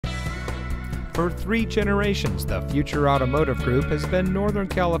For 3 generations, the Future Automotive Group has been Northern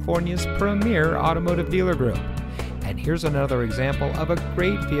California's premier automotive dealer group. And here's another example of a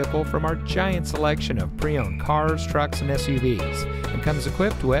great vehicle from our giant selection of pre-owned cars, trucks, and SUVs, and comes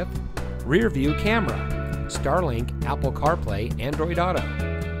equipped with rear view camera, Starlink, Apple CarPlay, Android Auto,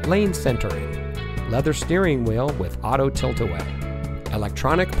 lane centering, leather steering wheel with auto tilt-away,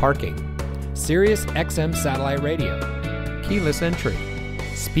 electronic parking, Sirius XM satellite radio, keyless entry,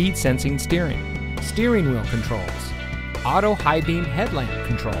 speed sensing steering wheel controls, auto high beam headlamp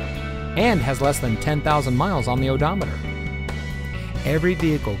control, and has less than 10,000 miles on the odometer. Every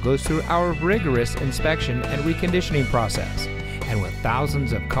vehicle goes through our rigorous inspection and reconditioning process, and with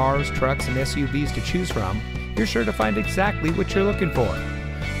thousands of cars, trucks, and SUVs to choose from, you're sure to find exactly what you're looking for.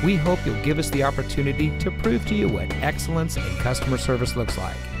 We hope you'll give us the opportunity to prove to you what excellence in customer service looks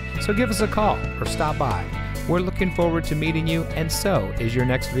like. So give us a call or stop by. We're looking forward to meeting you, and so is your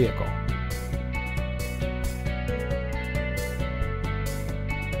next vehicle.